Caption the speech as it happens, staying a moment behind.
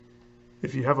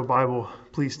If you have a Bible,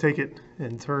 please take it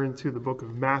and turn to the book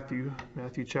of Matthew,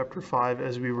 Matthew chapter 5,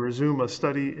 as we resume a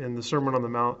study in the Sermon on the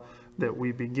Mount that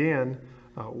we began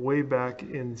way back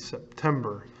in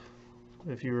September.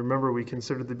 If you remember, we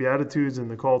considered the Beatitudes and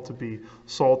the call to be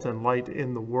salt and light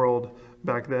in the world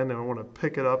back then, and I want to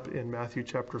pick it up in Matthew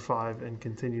chapter 5 and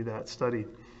continue that study.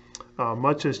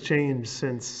 Much has changed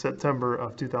since September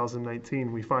of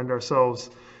 2019. We find ourselves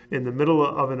in the middle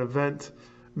of an event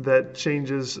that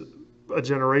changes a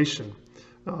generation.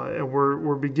 And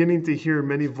we're beginning to hear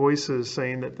many voices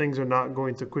saying that things are not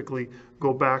going to quickly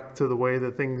go back to the way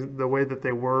that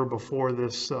they were before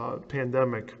this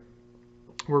pandemic.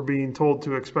 We're being told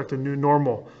to expect a new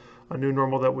normal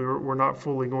that we're not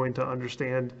fully going to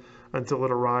understand until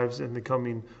it arrives in the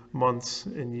coming months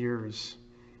and years.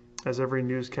 As every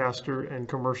newscaster and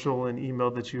commercial and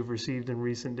email that you've received in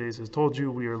recent days has told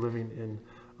you, we are living in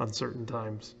uncertain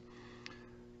times.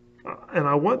 And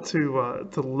I want to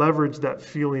leverage that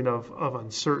feeling of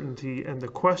uncertainty and the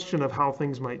question of how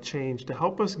things might change to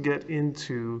help us get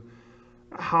into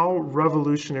how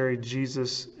revolutionary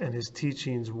Jesus and his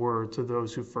teachings were to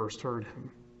those who first heard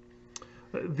him.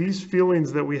 These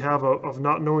feelings that we have of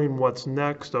not knowing what's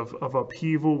next, of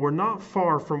upheaval, were not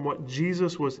far from what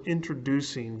Jesus was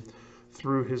introducing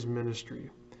through his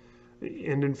ministry.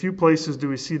 And in few places do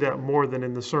we see that more than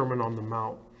in the Sermon on the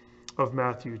Mount of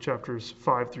Matthew, chapters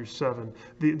 5 through 7.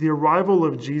 The arrival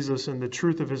of Jesus and the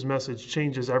truth of his message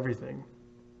changes everything.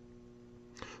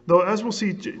 Though, as we'll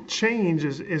see, change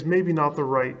is maybe not the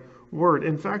right word.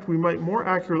 In fact, we might more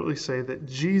accurately say that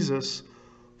Jesus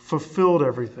fulfilled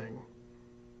everything.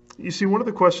 You see, one of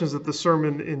the questions that the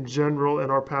sermon in general and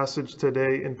our passage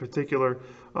today in particular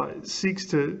seeks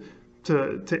to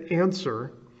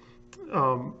answer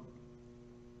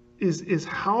is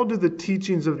how do the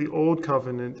teachings of the Old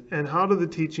Covenant and how do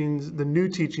the new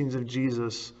teachings of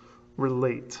Jesus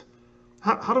relate?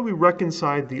 How do we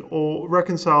reconcile the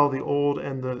Old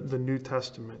and the New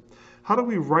Testament? How do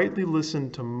we rightly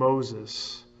listen to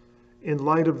Moses in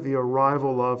light of the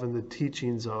arrival of and the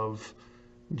teachings of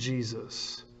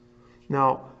Jesus?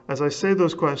 Now, as I say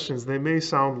those questions, they may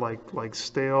sound like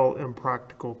stale,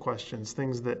 impractical questions,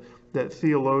 things that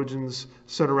theologians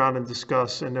sit around and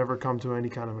discuss and never come to any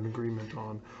kind of an agreement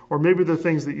on. Or maybe they're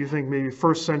things that you think maybe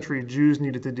first century Jews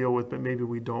needed to deal with, but maybe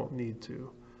we don't need to.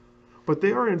 But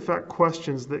they are in fact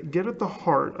questions that get at the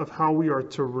heart of how we are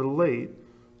to relate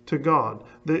to God.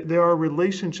 They are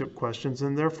relationship questions,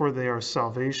 and therefore they are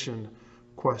salvation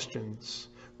questions.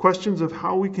 Questions of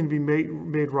how we can be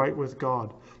made right with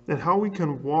God and how we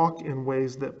can walk in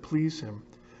ways that please him.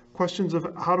 Questions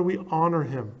of how do we honor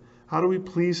him? How do we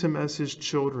please him as his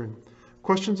children?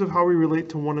 Questions of how we relate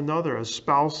to one another as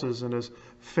spouses and as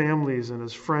families and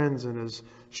as friends and as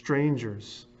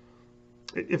strangers.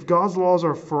 If God's laws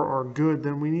are for our good,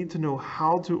 then we need to know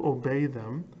how to obey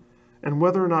them and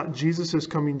whether or not Jesus'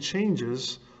 coming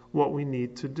changes what we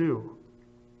need to do.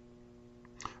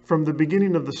 From the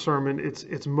beginning of the sermon,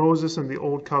 it's Moses and the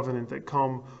Old Covenant that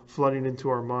come flooding into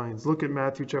our minds. Look at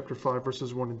Matthew chapter 5,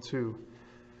 verses 1 and 2.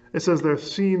 It says there,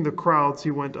 seeing the crowds,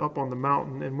 he went up on the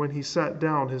mountain, and when he sat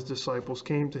down, his disciples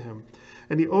came to him.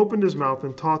 And he opened his mouth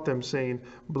and taught them, saying,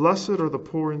 Blessed are the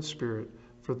poor in spirit,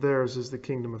 for theirs is the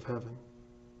kingdom of heaven.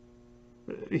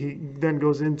 He then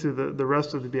goes into the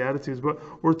rest of the Beatitudes, but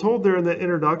we're told there in the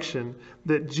introduction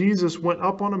that Jesus went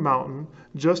up on a mountain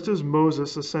just as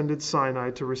Moses ascended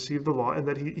Sinai to receive the law, and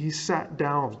that he sat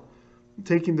down,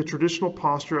 taking the traditional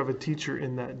posture of a teacher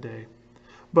in that day.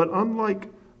 But unlike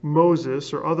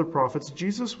Moses or other prophets,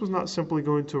 Jesus was not simply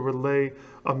going to relay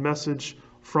a message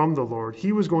from the Lord.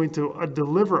 He was going to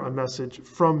deliver a message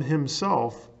from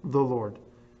himself, the Lord.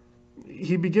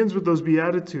 He begins with those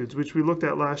Beatitudes, which we looked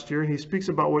at last year, and he speaks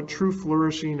about what true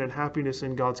flourishing and happiness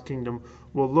in God's kingdom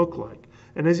will look like.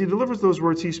 And as he delivers those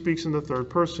words, he speaks in the third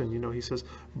person. He says,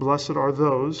 Blessed are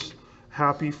those,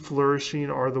 happy, flourishing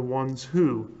are the ones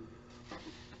who.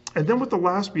 And then with the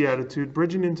last beatitude,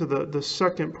 bridging into the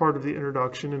second part of the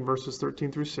introduction in verses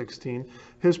 13 through 16,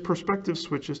 his perspective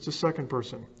switches to second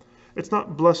person. It's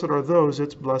not blessed are those,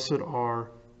 it's blessed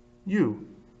are you.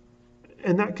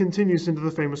 And that continues into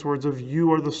the famous words of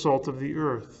you are the salt of the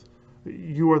earth.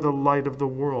 You are the light of the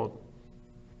world.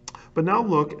 But now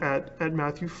look at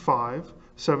Matthew 5,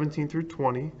 17 through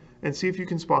 20, and see if you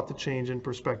can spot the change in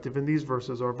perspective. And these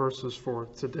verses are verses for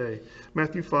today.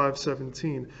 Matthew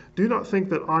 5:17. Do not think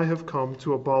that I have come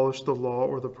to abolish the law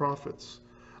or the prophets.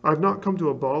 I have not come to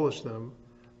abolish them,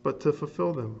 but to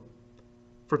fulfill them.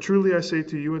 For truly I say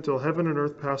to you, until heaven and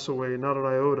earth pass away, not an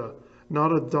iota,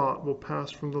 not a dot will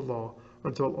pass from the law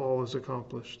until all is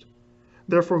accomplished.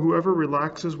 Therefore, whoever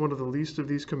relaxes one of the least of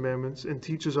these commandments and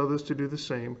teaches others to do the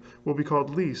same will be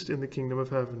called least in the kingdom of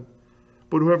heaven.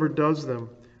 But whoever does them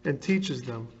and teaches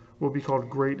them will be called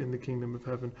great in the kingdom of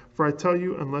heaven. For I tell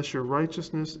you, unless your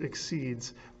righteousness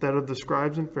exceeds that of the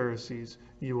scribes and Pharisees,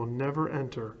 you will never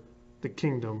enter the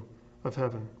kingdom of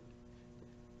heaven.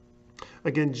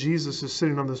 Again, Jesus is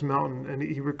sitting on this mountain and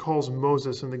he recalls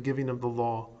Moses and the giving of the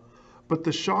law. But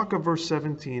the shock of verse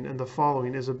 17 and the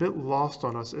following is a bit lost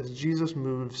on us as Jesus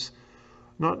moves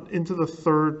not into the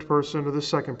third person or the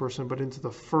second person, but into the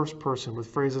first person with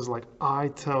phrases like, I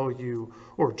tell you,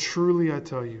 or truly I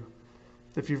tell you.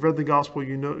 If you've read the Gospels,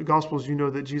 you know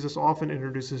that Jesus often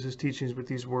introduces his teachings with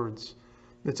these words.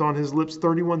 It's on his lips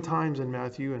 31 times in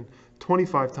Matthew and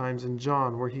 25 times in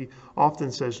John, where he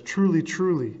often says, truly,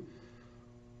 truly.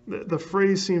 The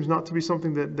phrase seems not to be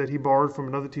something that he borrowed from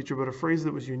another teacher, but a phrase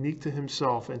that was unique to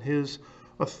himself and his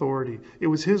authority. It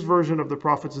was his version of the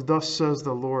prophets, thus says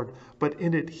the Lord, but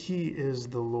in it he is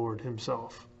the Lord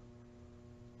himself.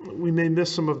 We may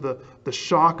miss some of the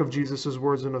shock of Jesus'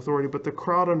 words and authority, but the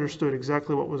crowd understood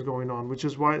exactly what was going on, which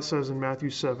is why it says in Matthew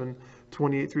 7,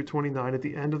 28 through 29, at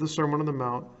the end of the Sermon on the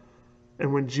Mount,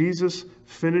 and when Jesus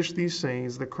finished these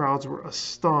sayings, the crowds were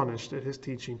astonished at his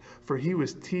teaching, for he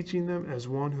was teaching them as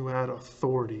one who had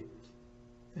authority,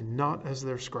 and not as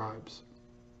their scribes.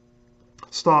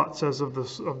 Stott says of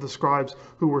the scribes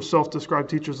who were self-described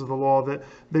teachers of the law that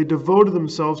they devoted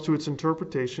themselves to its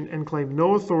interpretation and claimed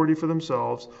no authority for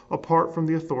themselves apart from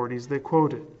the authorities they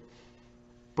quoted.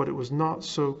 But it was not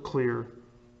so clear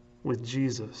with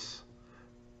Jesus.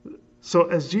 So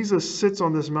as Jesus sits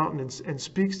on this mountain and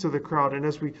speaks to the crowd, and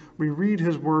as we read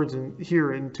his words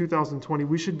here in 2020,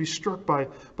 we should be struck by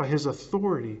his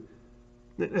authority.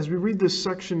 As we read this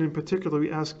section in particular,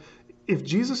 we ask, if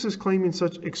Jesus is claiming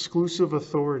such exclusive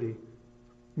authority,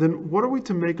 then what are we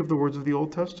to make of the words of the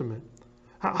Old Testament?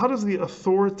 How does the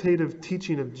authoritative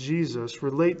teaching of Jesus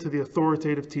relate to the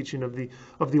authoritative teaching of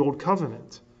the Old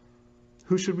Covenant?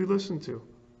 Who should we listen to?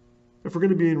 If we're going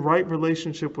to be in right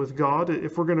relationship with God,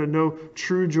 if we're going to know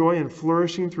true joy and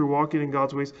flourishing through walking in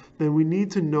God's ways, then we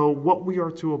need to know what we are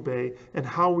to obey and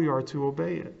how we are to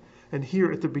obey it. And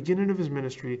here at the beginning of his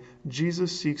ministry,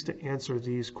 Jesus seeks to answer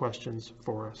these questions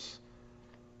for us.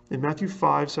 In Matthew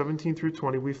 5, 17 through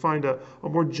 20, we find a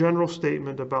more general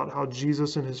statement about how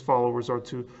Jesus and his followers are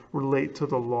to relate to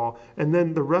the law. And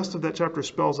then the rest of that chapter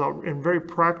spells out in very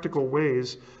practical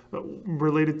ways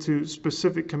related to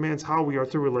specific commands how we are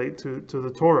to relate to the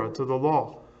Torah, to the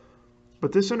law.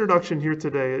 But this introduction here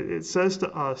today, it says to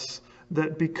us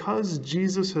that because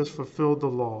Jesus has fulfilled the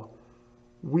law,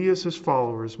 we as his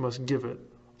followers must give it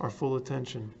our full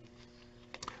attention.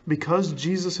 Because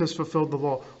Jesus has fulfilled the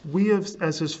law, we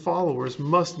as his followers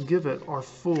must give it our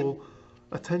full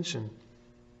attention.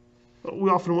 We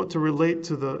often want to relate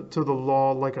to the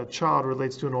law like a child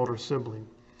relates to an older sibling.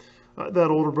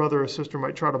 That older brother or sister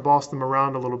might try to boss them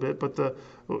around a little bit, but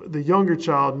the younger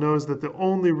child knows that the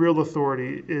only real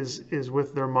authority is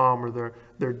with their mom or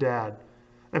their dad.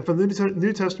 And for the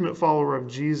New Testament follower of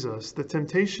Jesus, the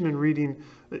temptation in reading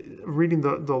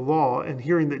the law and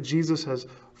hearing that Jesus has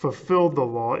fulfilled the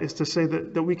law is to say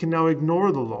that we can now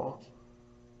ignore the law.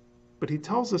 But he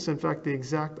tells us, in fact, the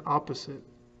exact opposite.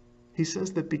 He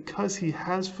says that because he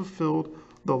has fulfilled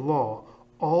the law,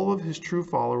 all of his true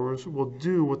followers will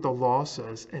do what the law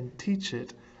says and teach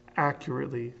it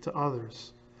accurately to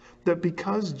others. That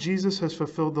because Jesus has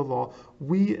fulfilled the law,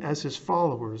 we as his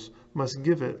followers must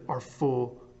give it our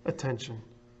full attention.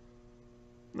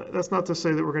 That's not to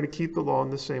say that we're going to keep the law in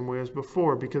the same way as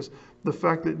before, because the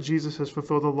fact that Jesus has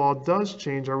fulfilled the law does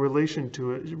change our relationship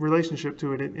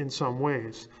to it in some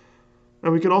ways.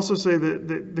 And we can also say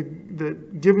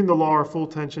that giving the law our full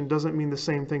attention doesn't mean the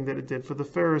same thing that it did for the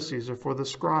Pharisees or for the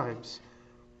scribes.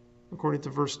 According to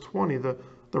verse 20, the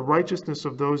righteousness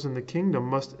of those in the kingdom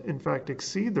must in fact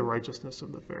exceed the righteousness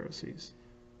of the Pharisees.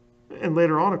 And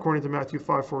later on, according to Matthew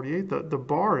 5:48, the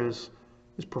bar is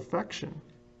perfection.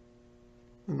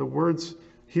 And the words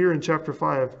here in chapter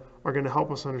 5 are going to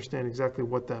help us understand exactly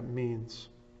what that means.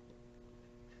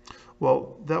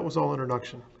 Well, that was all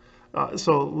introduction.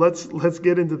 So let's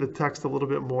get into the text a little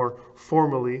bit more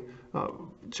formally.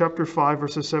 Chapter 5,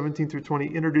 verses 17 through 20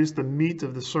 introduce the meat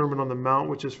of the Sermon on the Mount,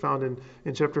 which is found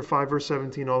in chapter 5, verse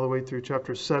 17, all the way through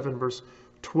chapter 7, verse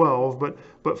 12. But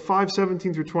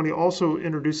 5:17 through 20 also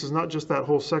introduces not just that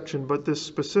whole section, but this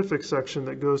specific section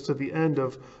that goes to the end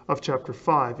of chapter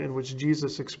 5, in which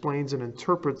Jesus explains and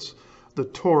interprets the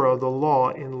Torah, the law,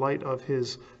 in light of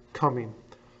his coming.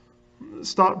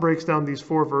 Stott breaks down these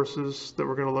 4 verses that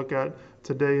we're going to look at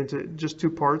today into just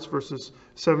 2 parts. Verses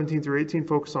 17 through 18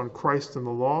 focus on Christ and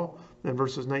the law. And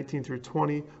verses 19 through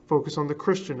 20 focus on the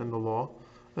Christian in the law.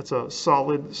 That's a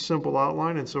solid, simple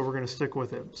outline, and so we're going to stick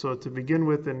with it. So to begin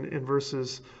with, in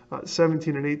verses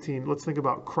 17 and 18, let's think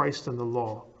about Christ and the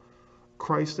law.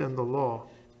 Christ and the law.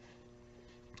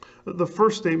 The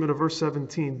first statement of verse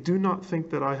 17, do not think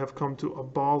that I have come to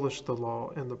abolish the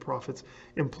law and the prophets,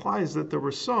 implies that there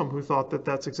were some who thought that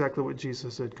that's exactly what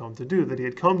Jesus had come to do, that he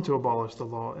had come to abolish the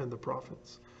law and the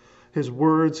prophets. His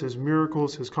words, his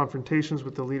miracles, his confrontations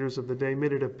with the leaders of the day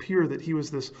made it appear that he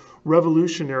was this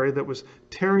revolutionary that was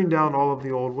tearing down all of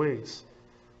the old ways.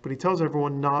 But he tells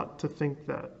everyone not to think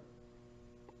that.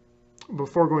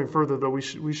 Before going further, though,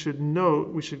 we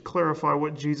should clarify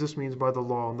what Jesus means by the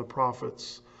law and the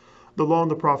prophets. The law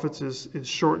and the prophets is a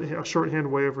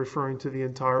shorthand way of referring to the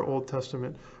entire Old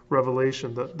Testament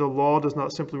revelation. The law does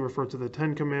not simply refer to the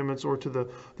Ten Commandments or to the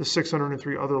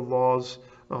 603 other laws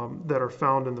that are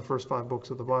found in the first 5 books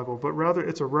of the Bible, but rather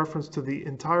it's a reference to the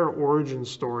entire origin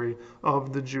story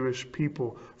of the Jewish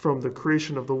people, from the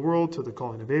creation of the world to the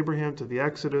calling of Abraham to the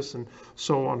Exodus and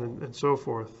so on and so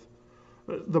forth.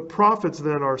 The prophets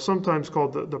then are sometimes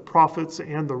called the prophets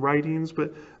and the writings,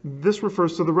 but this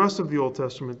refers to the rest of the Old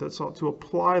Testament that sought to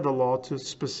apply the law to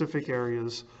specific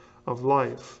areas of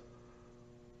life.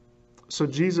 So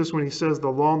Jesus, when he says the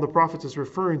law and the prophets, is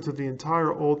referring to the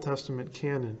entire Old Testament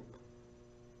canon.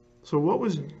 So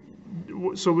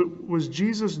was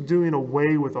Jesus doing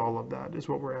away with all of that, is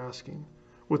what we're asking,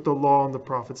 with the law and the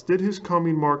prophets? Did his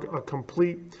coming mark a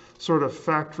complete sort of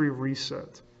factory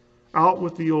reset? Out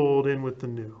with the old, in with the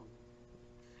new.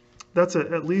 That's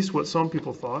at least what some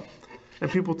people thought. And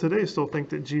people today still think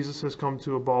that Jesus has come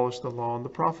to abolish the law and the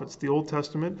prophets. The Old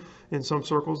Testament, in some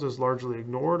circles, is largely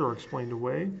ignored or explained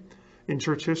away. In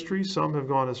church history, some have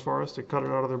gone as far as to cut it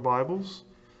out of their Bibles.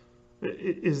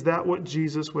 Is that what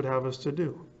Jesus would have us to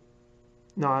do?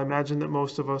 Now, I imagine that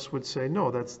most of us would say,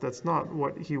 no, that's not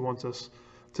what he wants us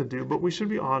to do. But we should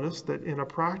be honest that in a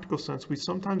practical sense, we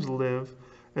sometimes live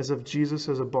as if Jesus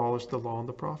has abolished the law and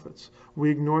the prophets.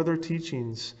 We ignore their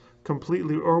teachings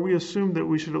completely, or we assume that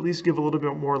we should at least give a little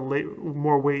bit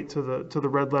more weight to the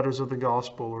red letters of the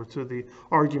gospel or to the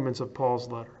arguments of Paul's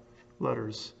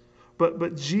letters.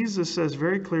 But Jesus says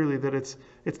very clearly that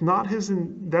that's not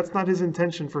his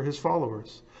intention for his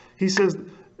followers. He says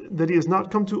that he has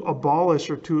not come to abolish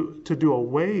or to do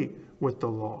away with the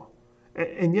law.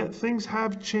 And yet things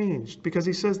have changed, because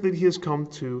he says that he has come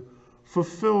to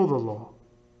fulfill the law.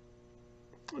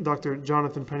 Dr.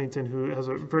 Jonathan Pennington, who has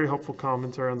a very helpful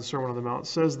commentary on the Sermon on the Mount,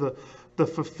 says the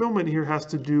fulfillment here has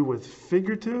to do with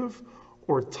figurative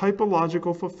or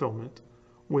typological fulfillment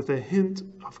with a hint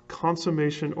of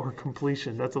consummation or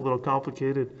completion. That's a little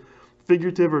complicated.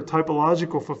 Figurative or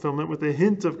typological fulfillment with a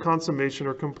hint of consummation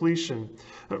or completion.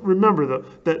 Remember, though,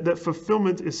 that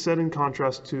fulfillment is set in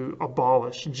contrast to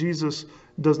abolish. Jesus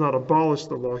does not abolish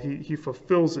the law. He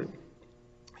fulfills it.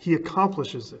 He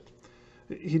accomplishes it.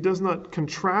 He does not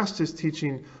contrast his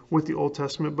teaching with the Old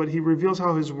Testament, but he reveals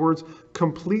how his words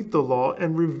complete the law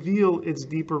and reveal its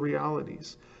deeper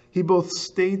realities. He both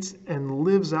states and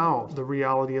lives out the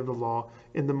reality of the law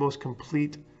in the most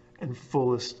complete and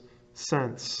fullest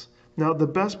sense. Now, the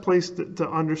best place to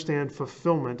understand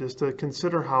fulfillment is to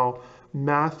consider how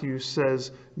Matthew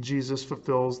says Jesus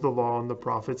fulfills the law and the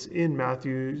prophets in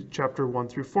Matthew chapter 1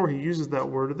 through 4. He uses that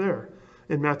word there.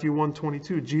 In Matthew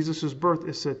 1:22, Jesus' birth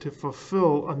is said to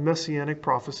fulfill a messianic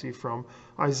prophecy from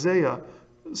Isaiah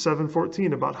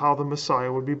 7:14 about how the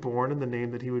Messiah would be born and the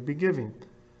name that he would be giving.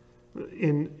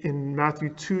 In Matthew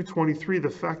 2:23, the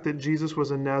fact that Jesus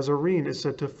was a Nazarene is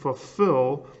said to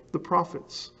fulfill the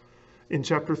prophets. In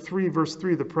chapter 3, verse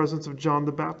 3, the presence of John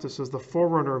the Baptist as the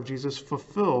forerunner of Jesus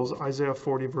fulfills Isaiah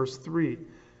 40, verse 3.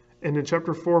 And in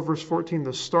chapter 4, verse 14,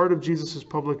 the start of Jesus'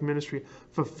 public ministry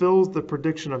fulfills the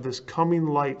prediction of this coming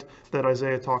light that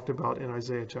Isaiah talked about in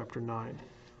Isaiah chapter 9.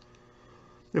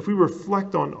 If we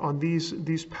reflect on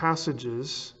these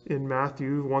passages in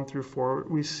Matthew 1 through 4,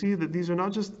 we see that these are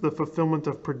not just the fulfillment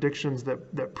of predictions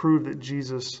that prove that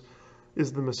Jesus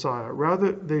is the Messiah.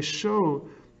 Rather, they show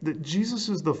that Jesus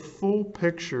is the full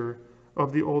picture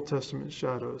of the Old Testament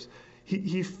shadows.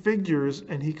 He figures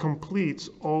and he completes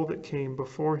all that came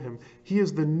before him. He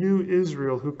is the new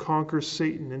Israel who conquers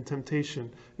Satan and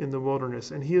temptation in the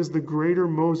wilderness. And he is the greater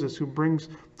Moses who brings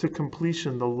to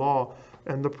completion the law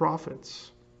and the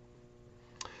prophets.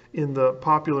 In the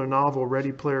popular novel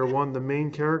Ready Player One, the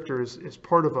main character is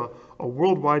part of a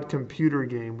worldwide computer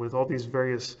game with all these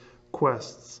various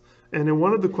quests. And in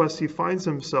one of the quests, he finds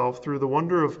himself, through the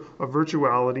wonder of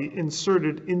virtuality,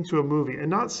 inserted into a movie. And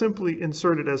not simply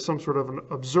inserted as some sort of an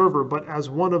observer, but as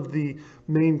one of the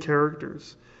main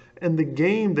characters. And the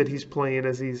game that he's playing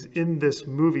as he's in this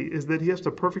movie is that he has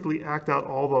to perfectly act out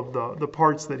all of the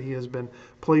parts that he has been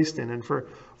placed in. And for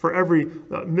every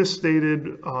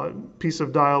misstated piece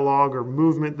of dialogue or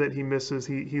movement that he misses,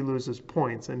 he loses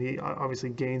points. And he obviously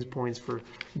gains points for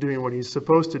doing what he's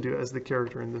supposed to do as the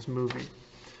character in this movie.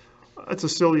 It's a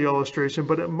silly illustration,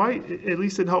 but at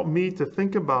least it helped me to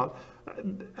think about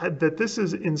that this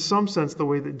is in some sense the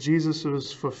way that Jesus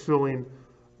was fulfilling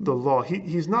the law.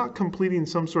 He's not completing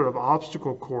some sort of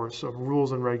obstacle course of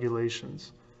rules and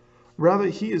regulations. Rather,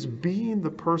 he is being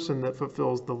the person that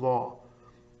fulfills the law.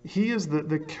 He is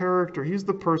the character. He's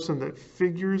the person that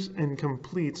figures and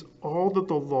completes all that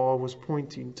the law was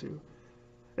pointing to.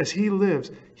 As he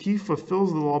lives, he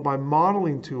fulfills the law by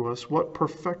modeling to us what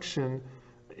perfection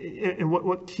and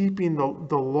what keeping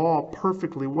the law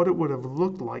perfectly, what it would have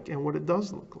looked like and what it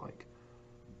does look like.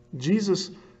 Jesus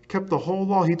kept the whole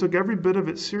law. He took every bit of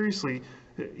it seriously.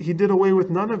 He did away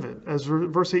with none of it. As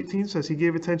verse 18 says, he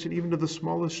gave attention even to the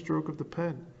smallest stroke of the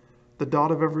pen, the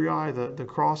dot of every I, the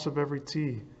cross of every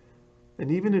T.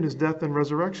 And even in his death and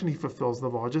resurrection, he fulfills the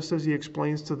law, just as he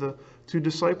explains to the two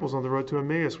disciples on the road to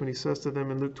Emmaus when he says to them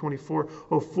in Luke 24,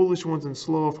 "O foolish ones and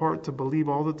slow of heart to believe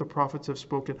all that the prophets have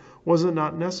spoken. Was it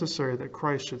not necessary that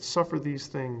Christ should suffer these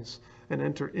things and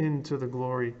enter into the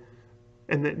glory?"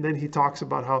 And then he talks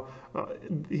about how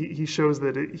he shows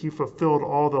that he fulfilled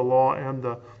all the law and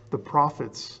the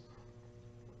prophets.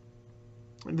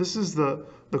 And this is the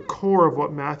core of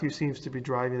what Matthew seems to be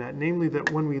driving at, namely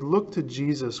that when we look to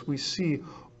Jesus, we see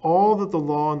all that the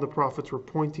law and the prophets were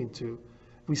pointing to.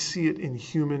 We see it in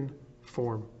human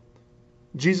form.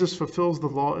 Jesus fulfills the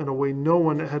law in a way no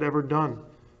one had ever done,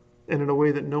 and in a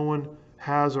way that no one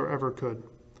has or ever could.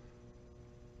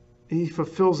 He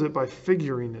fulfills it by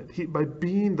figuring it, by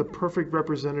being the perfect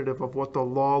representative of what the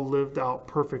law lived out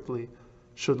perfectly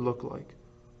should look like.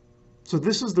 So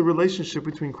this is the relationship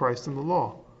between Christ and the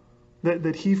law,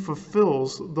 that he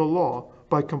fulfills the law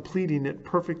by completing it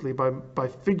perfectly, by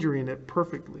figuring it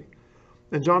perfectly.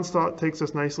 And John Stott takes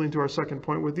us nicely into our second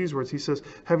point with these words. He says,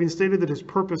 having stated that his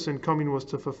purpose in coming was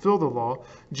to fulfill the law,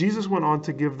 Jesus went on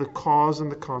to give the cause and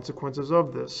the consequences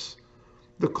of this.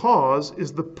 The cause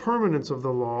is the permanence of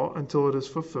the law until it is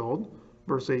fulfilled,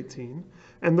 verse 18,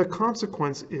 and the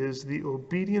consequence is the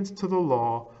obedience to the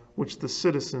law which the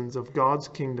citizens of God's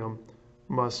kingdom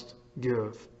must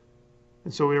give.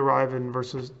 And so we arrive in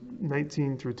verses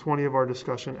 19 through 20 of our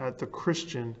discussion at the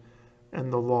Christian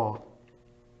and the law.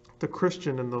 The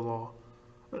Christian and the law.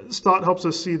 Stott helps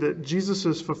us see that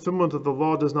Jesus' fulfillment of the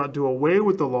law does not do away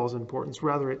with the law's importance,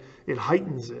 rather it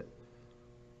heightens it.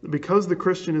 Because the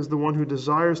Christian is the one who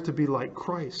desires to be like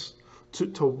Christ,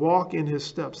 to walk in his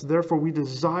steps. Therefore, we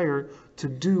desire to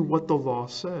do what the law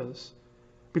says,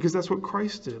 because that's what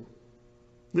Christ did.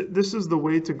 This is the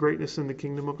way to greatness in the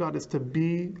kingdom of God, is to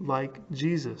be like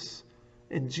Jesus.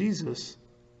 And Jesus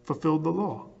fulfilled the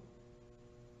law.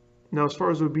 Now, as far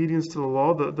as obedience to the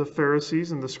law, the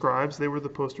Pharisees and the scribes, they were the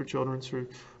poster children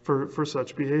for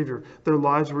such behavior. Their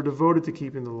lives were devoted to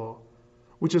keeping the law.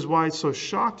 Which is why it's so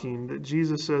shocking that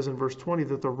Jesus says in verse 20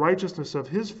 that the righteousness of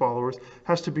his followers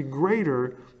has to be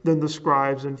greater than the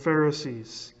scribes and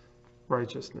Pharisees'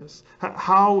 righteousness.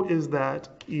 How is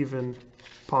that even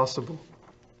possible?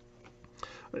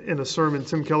 In a sermon,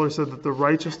 Tim Keller said that the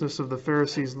righteousness of the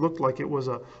Pharisees looked like it was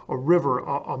a river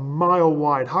a mile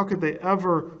wide. How could they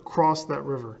ever cross that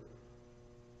river?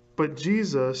 But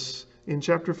Jesus, in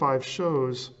chapter 5,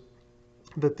 shows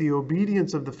that the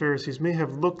obedience of the Pharisees may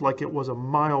have looked like it was a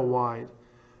mile wide,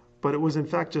 but it was in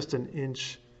fact just an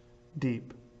inch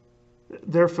deep.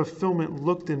 Their fulfillment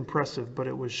looked impressive, but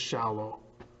it was shallow.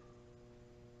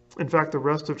 In fact, the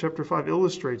rest of chapter 5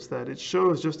 illustrates that. It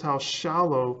shows just how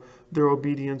shallow their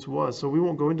obedience was. So we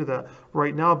won't go into that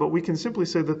right now, but we can simply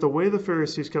say that the way the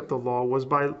Pharisees kept the law was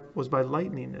by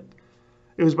lightening it.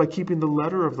 It was by keeping the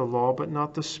letter of the law, but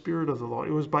not the spirit of the law.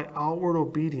 It was by outward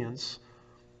obedience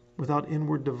without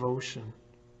inward devotion.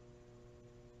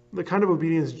 The kind of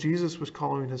obedience Jesus was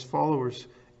calling his followers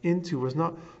into was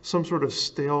not some sort of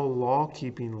stale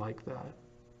law-keeping like that.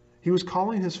 He was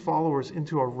calling his followers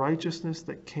into a righteousness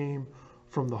that came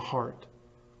from the heart,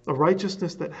 a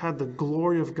righteousness that had the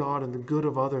glory of God and the good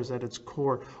of others at its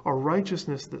core, a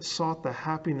righteousness that sought the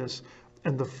happiness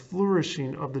and the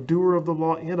flourishing of the doer of the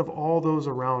law and of all those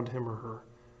around him or her.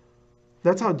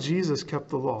 That's how Jesus kept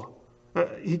the law.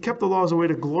 He kept the law as a way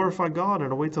to glorify God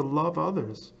and a way to love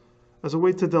others, as a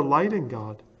way to delight in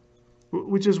God,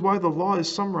 which is why the law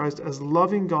is summarized as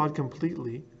loving God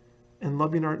completely and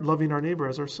loving our neighbor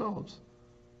as ourselves.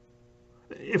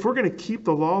 If we're going to keep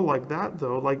the law like that,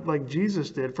 though, like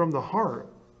Jesus did from the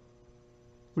heart,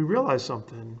 we realize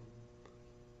something.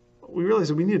 we realize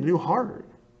that we need a new heart.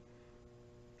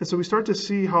 And so we start to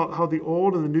see how the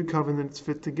old and the new covenants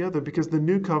fit together, because the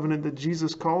new covenant that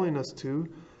Jesus is calling us to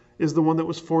is the one that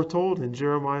was foretold in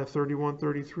Jeremiah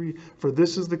 31:33. For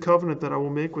this is the covenant that I will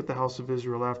make with the house of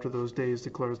Israel after those days,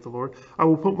 declares the Lord. I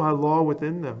will put my law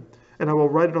within them, and I will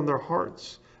write it on their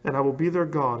hearts, and I will be their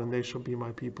God, and they shall be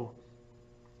my people.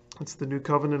 It's the new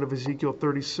covenant of Ezekiel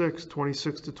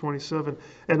 36:26-27.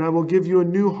 And I will give you a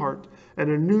new heart,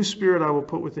 and a new spirit I will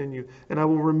put within you. And I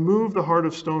will remove the heart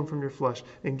of stone from your flesh,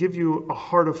 and give you a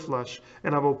heart of flesh.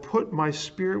 And I will put my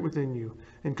spirit within you,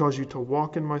 and cause you to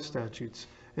walk in my statutes,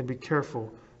 and be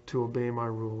careful to obey my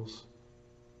rules.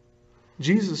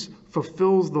 Jesus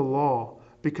fulfills the law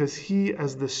because he,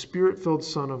 as the Spirit-filled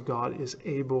Son of God, is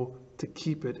able to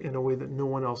keep it in a way that no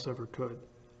one else ever could.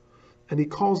 And he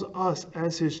calls us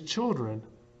as his children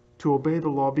to obey the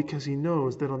law because he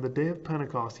knows that on the day of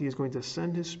Pentecost, he is going to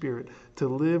send his Spirit to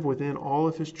live within all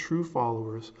of his true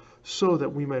followers so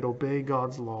that we might obey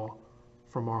God's law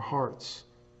from our hearts.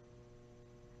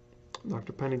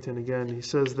 Dr. Pennington, again, he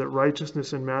says that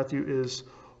righteousness in Matthew is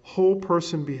whole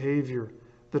person behavior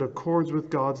that accords with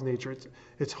God's nature.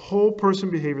 It's whole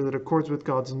person behavior that accords with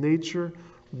God's nature,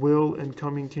 will, and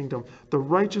coming kingdom. The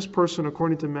righteous person,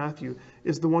 according to Matthew,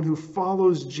 is the one who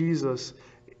follows Jesus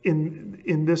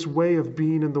in this way of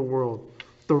being in the world.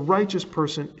 The righteous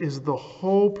person is the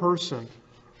whole person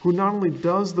who not only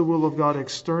does the will of God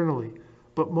externally,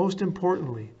 but most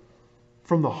importantly,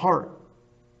 from the heart.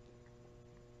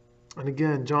 And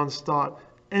again, John Stott,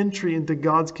 entry into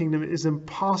God's kingdom is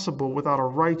impossible without a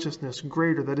righteousness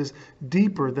greater, that is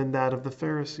deeper than that of the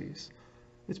Pharisees.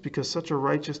 It's because such a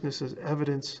righteousness is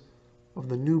evidence of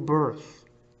the new birth.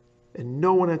 And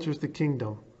no one enters the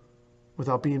kingdom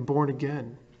without being born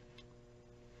again.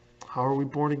 How are we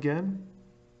born again?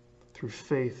 Through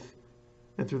faith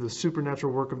and through the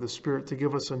supernatural work of the Spirit to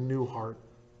give us a new heart.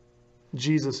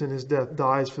 Jesus in his death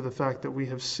dies for the fact that we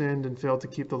have sinned and failed to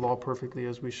keep the law perfectly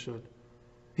as we should.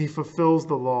 He fulfills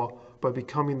the law by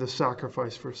becoming the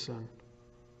sacrifice for sin.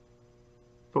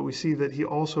 But we see that he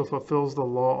also fulfills the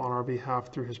law on our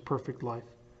behalf through his perfect life.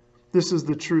 This is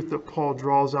the truth that Paul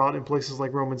draws out in places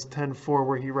like Romans 10:4,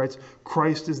 where he writes,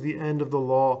 Christ is the end of the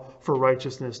law for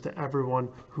righteousness to everyone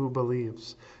who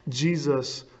believes.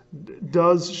 Jesus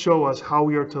does show us how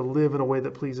we are to live in a way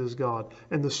that pleases God.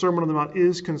 And the Sermon on the Mount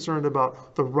is concerned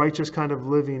about the righteous kind of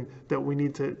living that we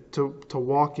need to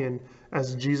walk in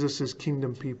as Jesus'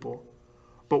 kingdom people.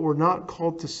 But we're not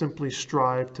called to simply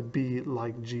strive to be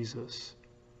like Jesus.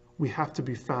 We have to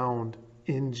be found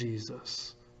in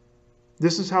Jesus.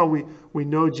 This is how we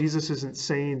know Jesus isn't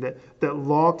saying that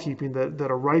law keeping, that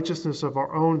a righteousness of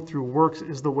our own through works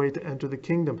is the way to enter the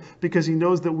kingdom, because he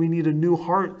knows that we need a new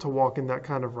heart to walk in that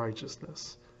kind of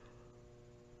righteousness.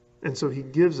 And so he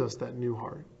gives us that new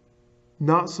heart,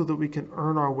 not so that we can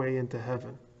earn our way into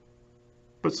heaven,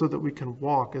 but so that we can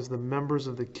walk as the members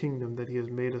of the kingdom that he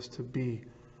has made us to be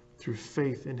through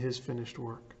faith in his finished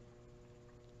work.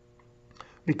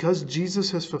 Because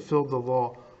Jesus has fulfilled the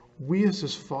law, we as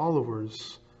his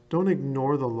followers don't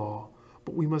ignore the law,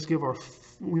 but we must give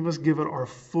it our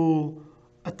full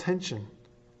attention.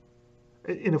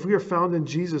 And if we are found in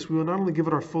Jesus, we will not only give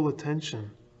it our full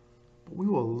attention, but we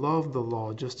will love the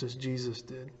law just as Jesus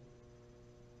did.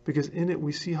 Because in it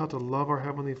we see how to love our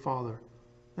Heavenly Father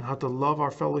and how to love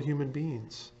our fellow human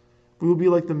beings. We will be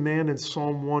like the man in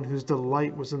Psalm 1 whose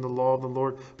delight was in the law of the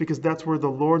Lord, because that's where the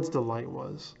Lord's delight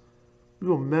was. We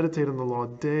will meditate on the law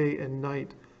day and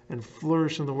night and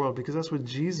flourish in the world, because that's what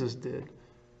Jesus did.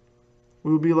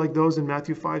 We will be like those in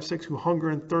Matthew 5:6 who hunger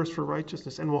and thirst for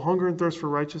righteousness, and will hunger and thirst for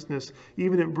righteousness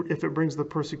even if it brings the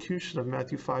persecution of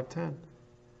Matthew 5:10.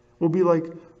 We'll be like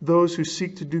those who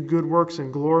seek to do good works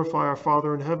and glorify our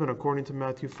Father in heaven, according to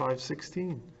Matthew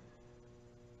 5:16.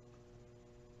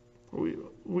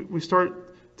 We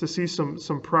start to see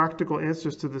some practical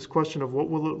answers to this question of what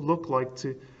will it look like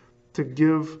to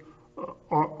give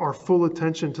our full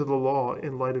attention to the law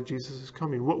in light of Jesus'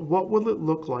 coming. What will it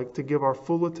look like to give our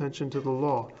full attention to the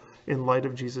law in light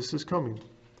of Jesus' coming?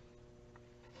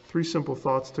 3 simple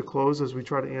thoughts to close as we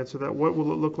try to answer that. What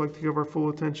will it look like to give our full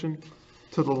attention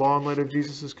to the law in light of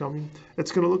Jesus' coming?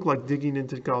 It's going to look like digging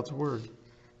into God's Word.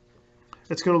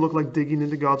 It's going to look like digging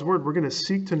into God's Word. We're going to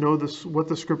seek to know what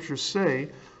the Scriptures say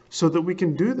so that we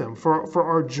can do them for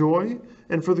our joy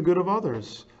and for the good of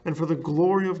others and for the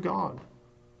glory of God.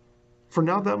 For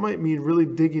now, that might mean really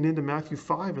digging into Matthew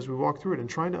 5 as we walk through it and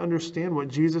trying to understand what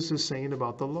Jesus is saying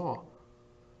about the law.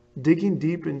 Digging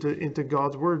deep into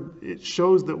God's Word, it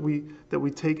shows that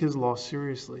we take his law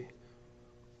seriously.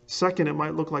 Second, it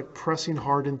might look like pressing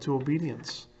hard into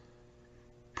obedience.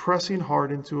 Pressing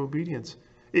hard into obedience.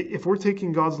 If we're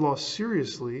taking God's law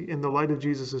seriously in the light of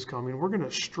Jesus' coming, we're going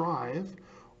to strive,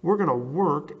 we're going to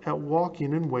work at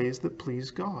walking in ways that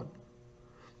please God.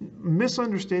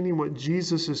 Misunderstanding what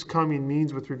Jesus' coming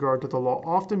means with regard to the law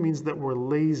often means that we're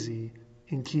lazy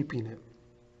in keeping it.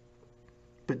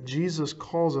 But Jesus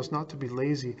calls us not to be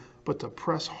lazy, but to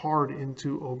press hard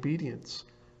into obedience,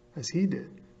 as he did.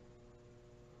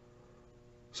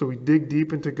 So we dig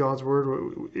deep into God's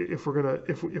word.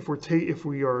 If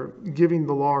we are giving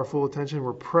the law our full attention,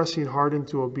 we're pressing hard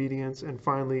into obedience, and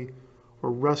finally, we're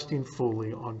resting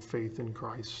fully on faith in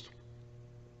Christ.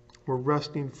 We're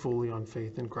resting fully on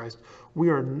faith in Christ. We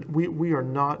are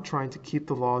not trying to keep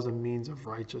the law as a means of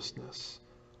righteousness,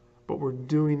 but we're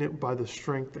doing it by the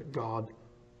strength that God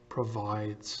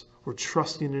provides. We're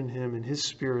trusting in him, in his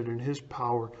spirit, and his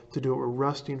power to do it. We're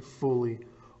resting fully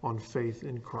on faith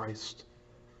in Christ.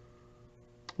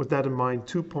 With that in mind,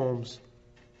 2 poems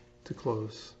to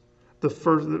close. The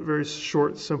first, the very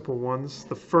short, simple ones.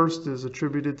 The first is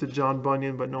attributed to John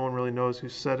Bunyan, but no one really knows who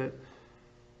said it.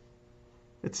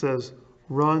 It says,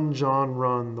 "Run, John,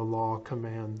 run, the law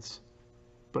commands,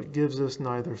 but gives us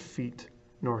neither feet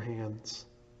nor hands.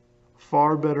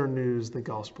 Far better news the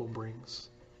gospel brings.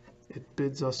 It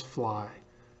bids us fly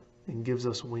and gives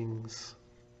us wings."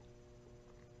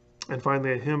 And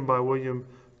finally, a hymn by William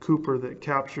Cooper that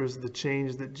captures the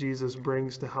change that Jesus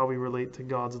brings to how we relate to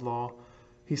God's law.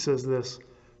 He says this: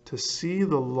 "To see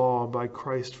the law by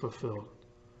Christ fulfilled,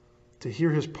 to hear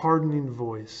his pardoning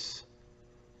voice,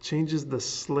 changes the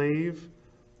slave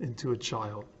into a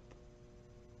child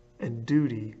and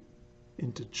duty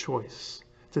into choice."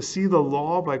 To see the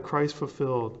law by Christ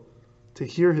fulfilled, to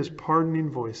hear his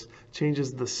pardoning voice,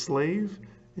 changes the slave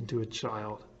into a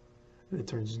child, and it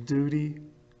turns duty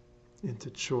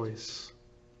into choice.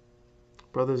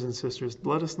 Brothers and sisters,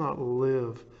 let us not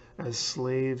live as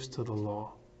slaves to the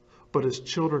law, but as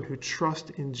children who trust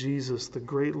in Jesus, the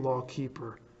great law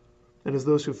keeper, and as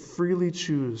those who freely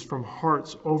choose from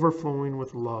hearts overflowing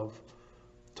with love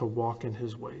to walk in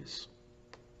his ways.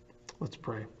 Let's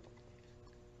pray.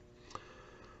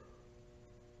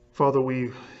 Father,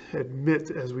 we admit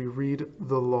as we read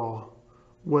the law,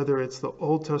 whether it's the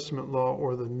Old Testament law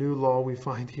or the new law we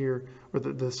find here, or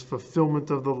this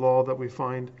fulfillment of the law that we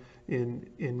find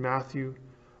in Matthew,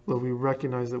 Lord, we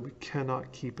recognize that we cannot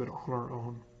keep it on our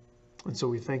own. And so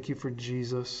we thank you for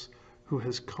Jesus, who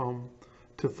has come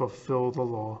to fulfill the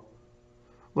law.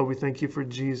 Lord, we thank you for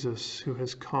Jesus, who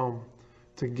has come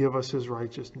to give us his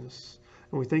righteousness.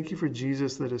 And we thank you for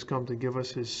Jesus that has come to give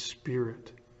us his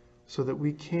Spirit so that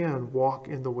we can walk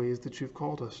in the ways that you've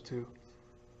called us to.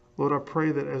 Lord, I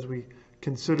pray that as we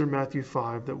consider Matthew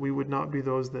 5, that we would not be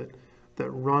those that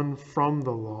run from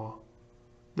the law,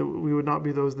 that we would not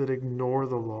be those that ignore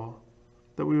the law,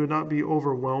 that we would not be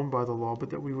overwhelmed by the law, but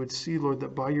that we would see, Lord,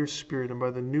 that by your Spirit and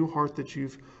by the new heart that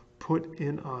you've put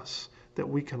in us, that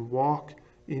we can walk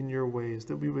in your ways,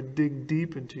 that we would dig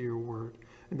deep into your word,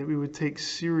 and that we would take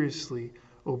seriously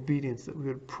obedience, that we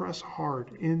would press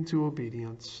hard into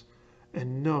obedience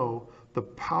and know the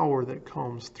power that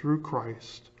comes through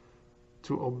Christ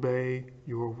to obey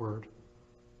your word.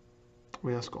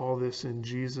 We ask all this in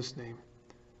Jesus' name.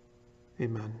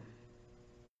 Amen.